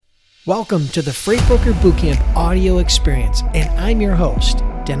Welcome to the Freight Broker Bootcamp audio experience, and I'm your host,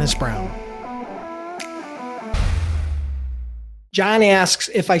 Dennis Brown. John asks,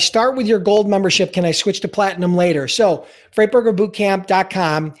 if I start with your gold membership, can I switch to platinum later? So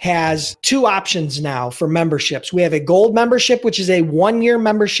freightbrokerbootcamp.com has two options now for memberships. We have a gold membership, which is a 1-year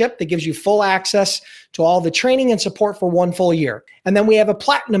membership that gives you full access to all the training and support for 1 full year. And then we have a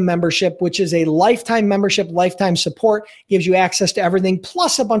platinum membership, which is a lifetime membership, lifetime support, gives you access to everything,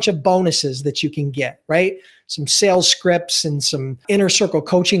 plus a bunch of bonuses that you can get, right? Some sales scripts and some inner circle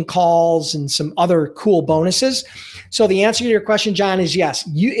coaching calls and some other cool bonuses. So the answer to your question, John, is yes.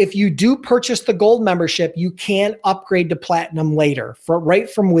 If you do purchase the gold membership, you can upgrade to platinum later, right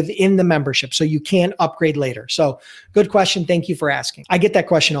from within the membership. So you can upgrade later. So good question. Thank you for asking. I get that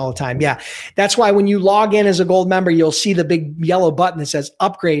question all the time. Yeah. That's why when you log in as a gold member, you'll see the big yellow button that says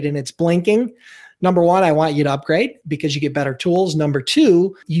upgrade and it's blinking. Number one, I want you to upgrade because you get better tools. Number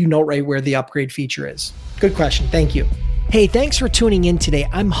two, you know right where the upgrade feature is. Good question. Thank you. Hey, thanks for tuning in today.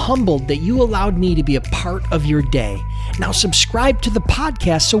 I'm humbled that you allowed me to be a part of your day. Now subscribe to the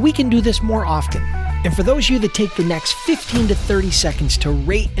podcast so we can do this more often. And for those of you that take the next 15 to 30 seconds to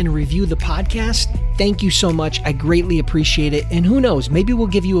rate and review the podcast, thank you so much. I greatly appreciate it. And who knows, maybe we'll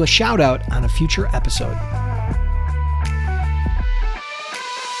give you a shout out on a future episode.